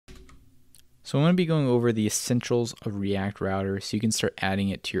So I'm going to be going over the essentials of React Router so you can start adding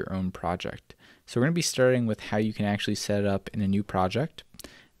it to your own project. So we're going to be starting with how you can actually set it up in a new project,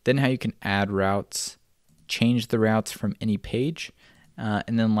 then how you can add routes, change the routes from any page,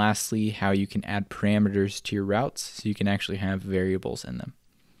 and then lastly how you can add parameters to your routes so you can actually have variables in them.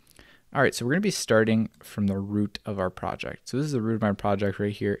 Alright, so we're going to be starting from the root of our project. So this is the root of my project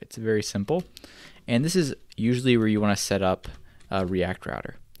right here. It's very simple, and this is usually where you want to set up a React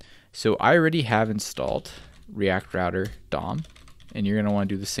Router. So I already have installed React Router DOM, and you're going to want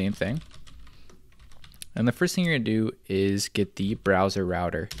to do the same thing. And the first thing you're going to do is get the browser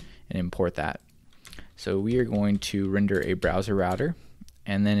router and import that. So we are going to render a browser router,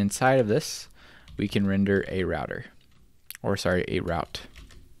 and then inside of this we can render a router, or sorry, a route.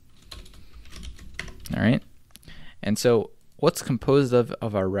 Alright, and so what's composed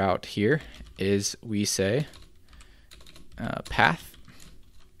of our route here is we say path.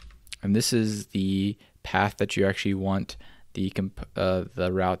 And this is the path that you actually want the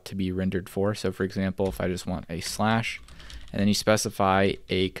route to be rendered for. So for example, if I just want a slash, and then you specify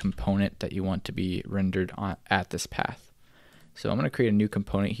a component that you want to be rendered at this path. So I'm going to create a new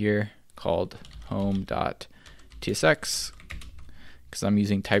component here called home.tsx because I'm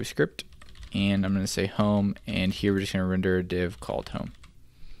using TypeScript, and I'm going to say home, and here we're just going to render a div called home.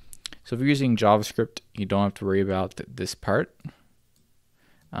 So if you're using JavaScript, you don't have to worry about this part.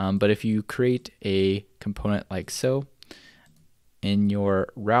 But if you create a component like so, in your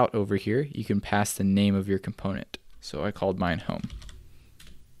route over here, you can pass the name of your component. So I called mine home.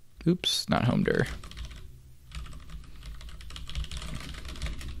 Oops, not home-dir.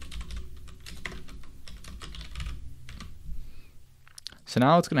 So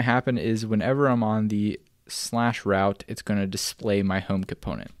now what's going to happen is whenever I'm on the slash route, it's going to display my home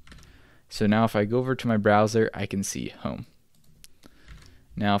component. So now if I go over to my browser, I can see home.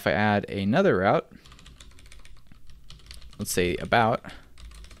 Now if I add another route, let's say about,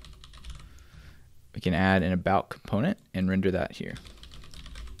 we can add an about component and render that here.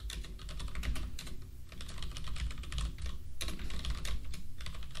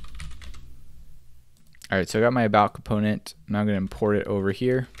 Alright, so I got my about component. Now I'm going to import it over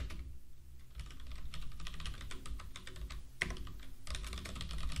here.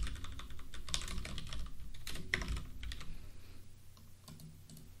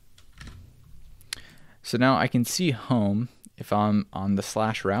 So now I can see home if I'm on the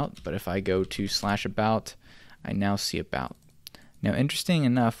slash route, but if I go to slash about, I now see about. Now interesting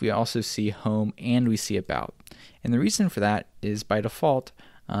enough, we also see home and we see about. And the reason for that is by default,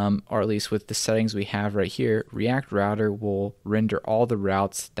 or at least with the settings we have right here, React Router will render all the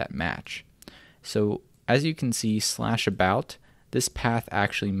routes that match. So as you can see, slash about, this path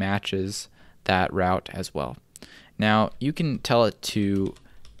actually matches that route as well. Now you can tell it to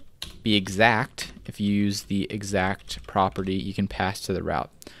be exact. If you use the exact property, you can pass to the route.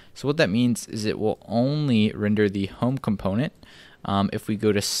 So what that means is it will only render the home component if we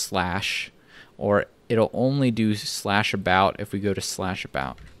go to slash, or it'll only do slash about if we go to slash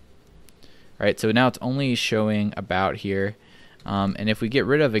about. Right, so now it's only showing about here, and if we get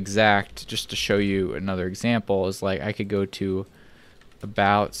rid of exact, just to show you another example, is like I could go to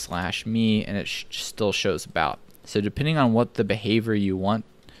about slash me and it still shows about. So depending on what the behavior you want,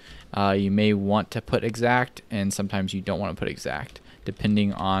 you may want to put exact, and sometimes you don't want to put exact,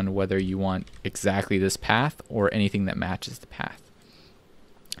 depending on whether you want exactly this path or anything that matches the path.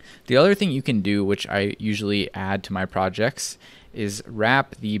 The other thing you can do, which I usually add to my projects, is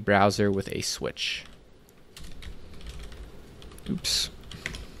wrap the browser with a switch. Oops.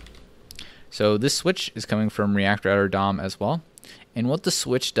 So this switch is coming from React Router DOM as well. And what the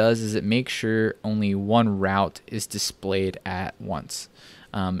switch does is it makes sure only one route is displayed at once.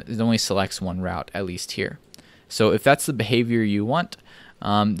 It only selects one route, at least here. So if that's the behavior you want,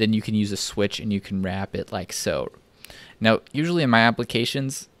 then you can use a switch and you can wrap it like so. Now, usually in my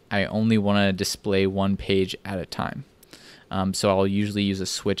applications, I only want to display one page at a time. So I'll usually use a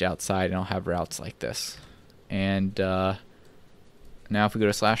switch outside and I'll have routes like this. And now if we go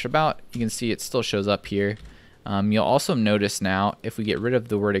to slash about, you can see it still shows up here. You'll also notice now, if we get rid of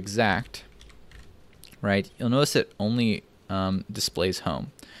the word exact, right, you'll notice it only displays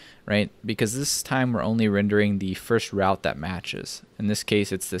home, right? Because this time we're only rendering the first route that matches. In this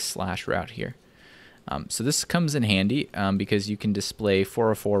case, it's this slash route here. So this comes in handy because you can display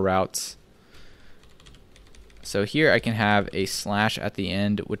 404 routes. So here I can have a slash at the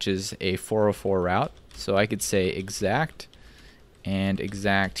end, which is a 404 route. So I could say exact and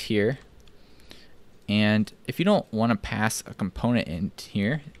exact here. And if you don't want to pass a component in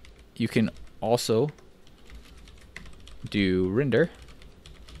here, you can also do render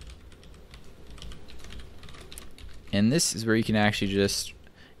And this is where you can actually just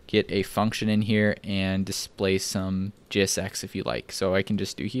get a function in here and display some JSX if you like. So I can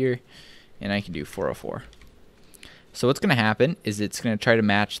just do here, and I can do 404. So what's going to happen is it's going to try to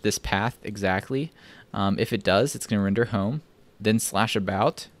match this path exactly. If it does, it's going to render home, then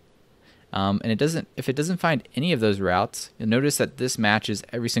 /about. And if it doesn't find any of those routes, you'll notice that this matches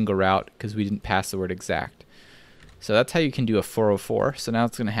every single route because we didn't pass the word exact. So that's how you can do a 404. So now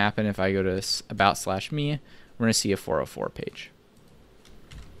it's going to happen if I go to about/me, we're going to see a 404 page.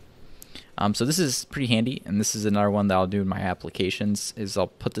 So this is pretty handy, and this is another one that I'll do in my applications, is I'll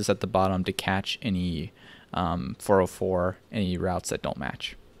put this at the bottom to catch any 404, any routes that don't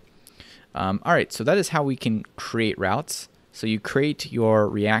match. Alright, so that is how we can create routes. So you create your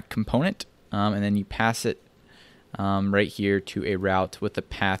React component, and then you pass it right here to a route with the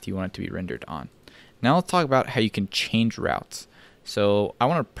path you want it to be rendered on. Now let's talk about how you can change routes. So I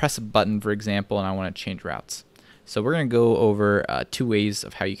want to press a button, for example, and I want to change routes. So we're going to go over 2 ways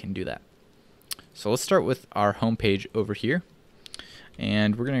of how you can do that. So let's start with our home page over here,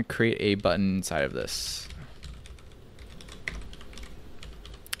 and we're going to create a button inside of this.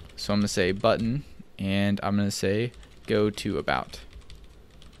 So I'm going to say button, and I'm going to say go to about.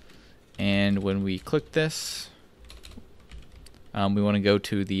 And when we click this, we want to go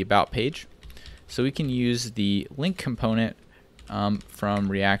to the about page. So we can use the link component from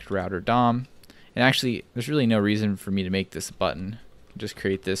React Router DOM. And actually, there's really no reason for me to make this a button. Just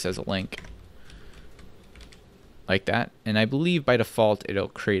create this as a link, like that. And I believe by default it'll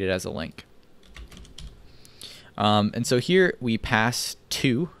create it as a link. And so here we pass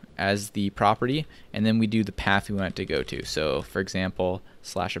to as the property, and then we do the path we want it to go to. So for example,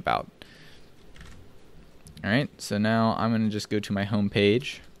 /about. Alright, so now I'm going to just go to my home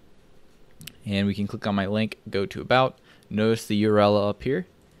page, and we can click on my link, go to about. Notice the URL up here,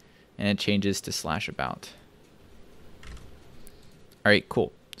 and it changes to /about. Alright,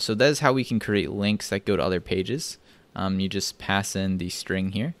 cool. So that is how we can create links that go to other pages. You just pass in the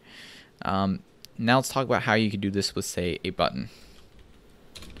string here. Now let's talk about how you could do this with, say, a button.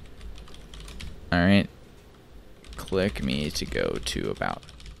 Alright, click me to go to about.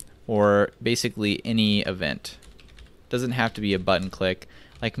 Or basically any event. Doesn't have to be a button click.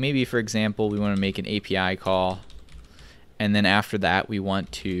 Like maybe, for example, we want to make an API call, and then after that we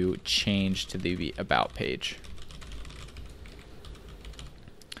want to change to the about page.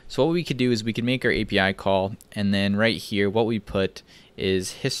 So what we could do is we could make our API call, and then right here what we put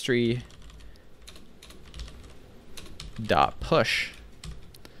is history.push.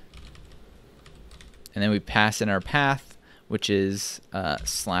 And then we pass in our path, which is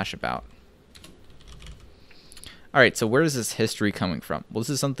 /about. Alright, so where is this history coming from? Well, this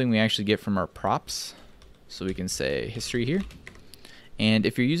is something we actually get from our props. So we can say history here. And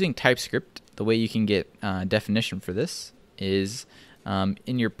if you're using TypeScript, the way you can get definition for this is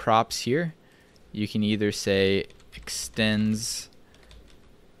in your props here, you can either say extends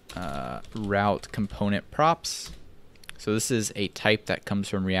route component props. So this is a type that comes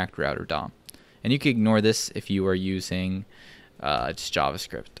from React Router DOM. And you can ignore this if you are using just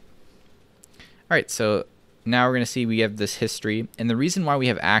JavaScript. Alright, so now we're going to see we have this history. And the reason why we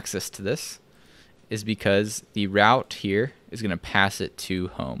have access to this is because the route here is going to pass it to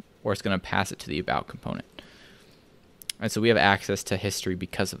home, or it's going to pass it to the about component. And so we have access to history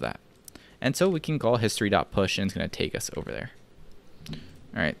because of that. And so we can call history.push, and it's going to take us over there.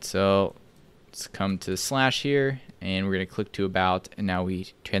 Alright, so let's come to / here, and we're going to click to about, and now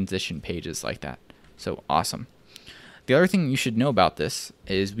we transition pages like that. So awesome. The other thing you should know about this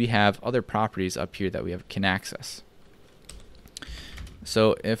is we have other properties up here that we can access.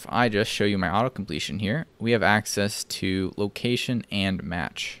 So if I just show you my auto completion here, we have access to location and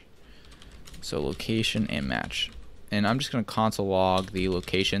match. So location and match. And I'm just going to console log the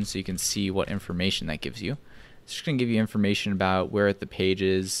location so you can see what information that gives you. It's just going to give you information about where the page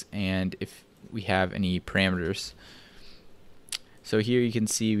is and if we have any parameters. So here you can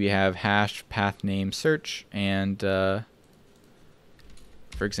see we have hash path name search, and for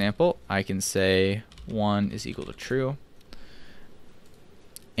example, I can say 1 is equal to true,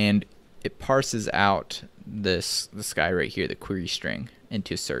 and it parses out this guy right here, the query string,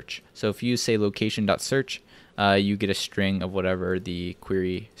 into search. So if you say location.search, you get a string of whatever the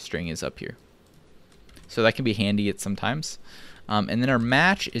query string is up here. So that can be handy at sometimes. And then our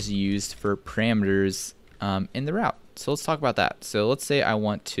match is used for parameters in the route. So let's talk about that. So let's say I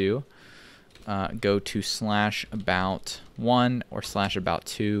want to go to /about1 or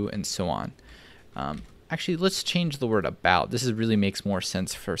 /about2 and so on. Actually, let's change the word about. This really makes more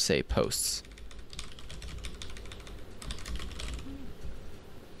sense for, say, posts.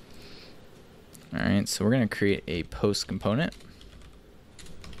 Alright, so we're going to create a post component.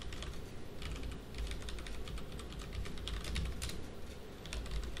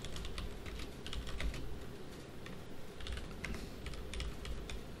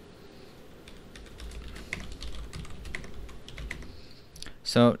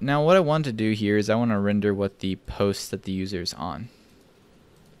 So now what I want to do here is I want to render what the post that the user is on.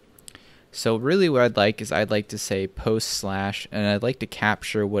 So really what I'd like is I'd like to say post slash, and I'd like to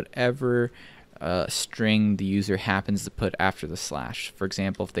capture whatever string the user happens to put after the slash. For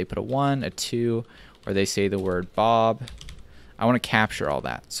example, if they put a 1, a 2, or they say the word Bob, I want to capture all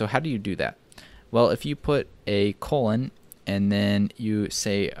that. So how do you do that? Well, if you put a colon and then you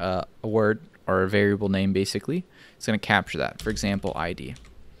say a word or a variable name, basically, it's going to capture that. For example, ID.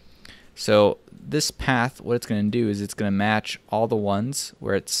 So this path, what it's going to do is it's going to match all the ones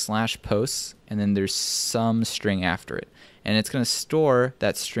where it's slash posts and then there's some string after it. And it's going to store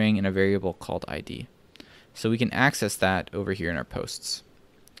that string in a variable called ID. So we can access that over here in our posts.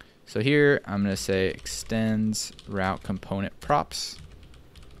 So here I'm going to say extends route component props.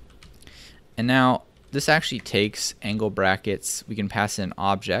 And now this actually takes angle brackets. We can pass in an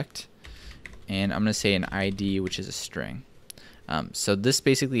object. And I'm going to say an ID, which is a string. So this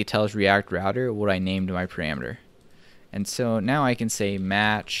basically tells React Router what I named my parameter. And so now I can say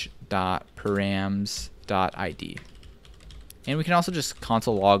match.params.id. And we can also just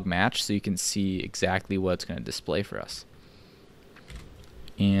console log match so you can see exactly what it's going to display for us.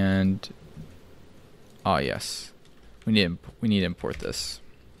 And oh yes, we need to import this.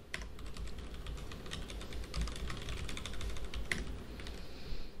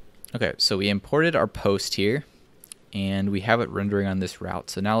 Okay, so we imported our post here, and we have it rendering on this route.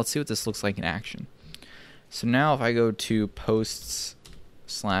 So now let's see what this looks like in action. So now if I go to posts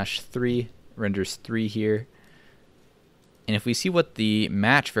 /3, renders 3 here, and if we see what the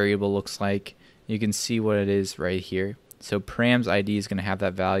match variable looks like, you can see what it is right here. So params ID is going to have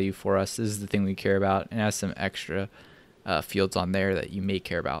that value for us. This is the thing we care about, and it has some extra fields on there that you may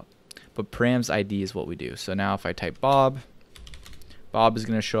care about. But params ID is what we do. So now if I type Bob, Bob is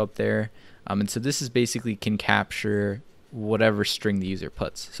going to show up there. And so this is basically can capture whatever string the user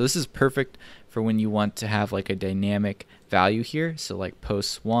puts. So this is perfect for when you want to have like a dynamic value here. So like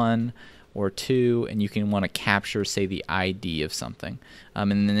post 1 or 2, and you can want to capture, say, the ID of something.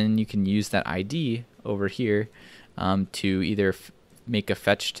 And then you can use that ID over here to either make a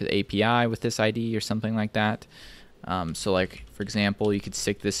fetch to the API with this ID or something like that. So like, for example, you could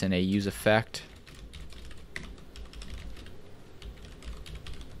stick this in a use effect.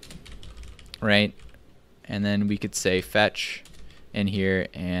 Right, and then we could say fetch in here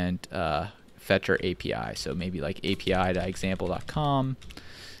and fetch our API. So maybe like api.example.com,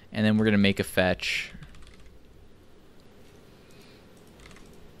 and then we're going to make a fetch,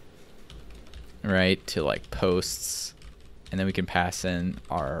 right, to like posts, and then we can pass in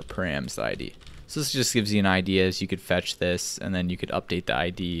our params.id. So this just gives you an idea as you could fetch this, and then you could update the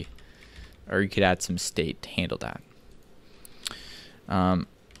ID, or you could add some state to handle that.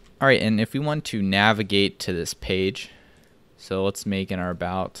 All right, and if we want to navigate to this page, so let's make in our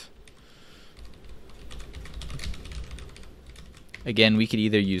about. Again, we could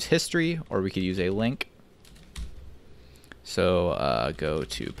either use history or we could use a link. So go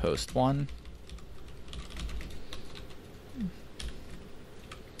to post 1.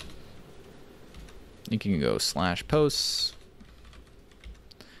 You can go /posts.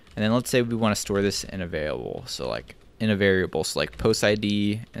 And then let's say we want to store this in a variable. So like in a variable, so like post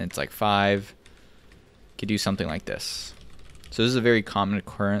ID, and it's like 5. Could do something like this. So this is a very common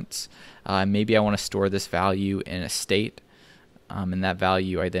occurrence. Maybe I want to store this value in a state, and that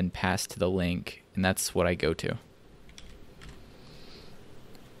value I then pass to the link, and that's what I go to.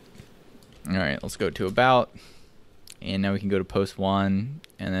 All right, let's go to about, and now we can go to post 1,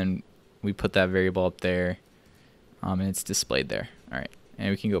 and then we put that variable up there, and it's displayed there. All right,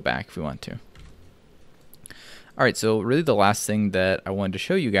 and we can go back if we want to. All right, so really the last thing that I wanted to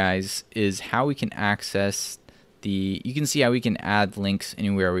show you guys is how we can access you can see how we can add links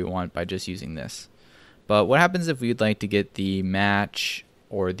anywhere we want by just using this. But what happens if we'd like to get the match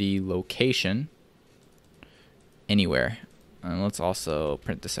or the location anywhere? And let's also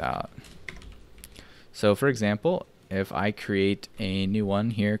print this out. So for example, if I create a new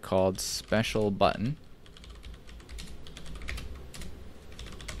one here called special button,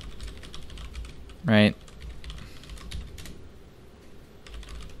 right?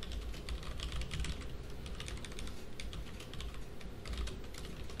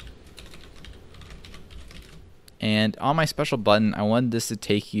 And on my special button, I wanted this to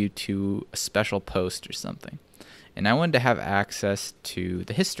take you to a special post or something. And I wanted to have access to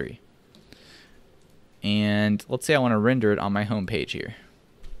the history. And let's say I want to render it on my home page here.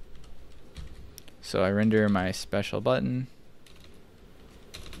 So I render my special button.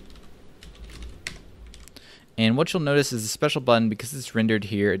 And what you'll notice is the special button, because it's rendered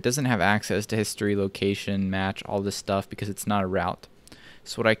here, it doesn't have access to history, location, match, all this stuff because it's not a route.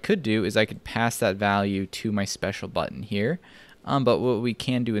 So what I could do is I could pass that value to my special button here. But what we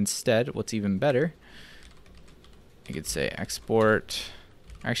can do instead, what's even better, I could say export.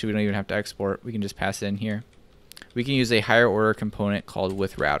 Actually, we don't even have to export. We can just pass it in here. We can use a higher order component called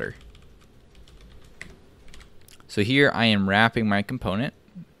with router. So here I am wrapping my component.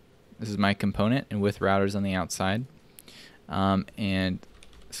 This is my component, and with routers on the outside. And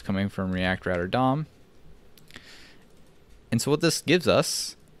it's coming from React Router DOM. And so what this gives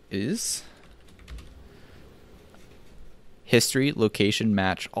us is history, location,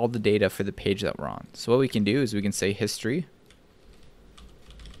 match, all the data for the page that we're on. So what we can do is we can say history.push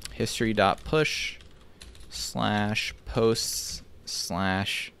 / posts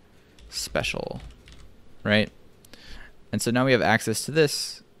 / special, right? And so now we have access to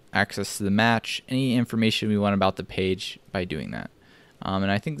this, access to the match, any information we want about the page by doing that. And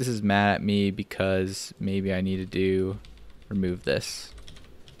I think this is mad at me because maybe I need to remove this.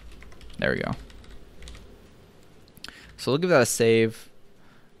 There we go. So we'll give that a save.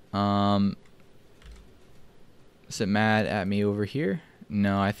 Is it mad at me over here?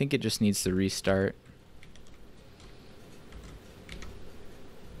 No, I think it just needs to restart.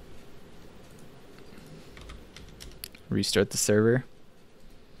 Restart the server.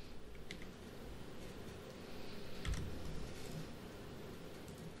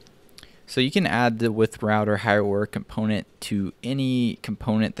 So you can add the with router higher order component to any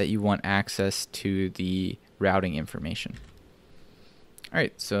component that you want access to the routing information.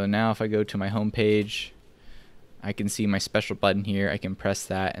 Alright, so now if I go to my home page, I can see my special button here. I can press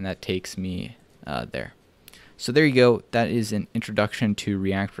that and that takes me there. So there you go. That is an introduction to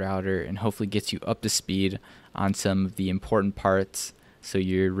React Router and hopefully gets you up to speed on some of the important parts so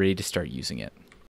you're ready to start using it.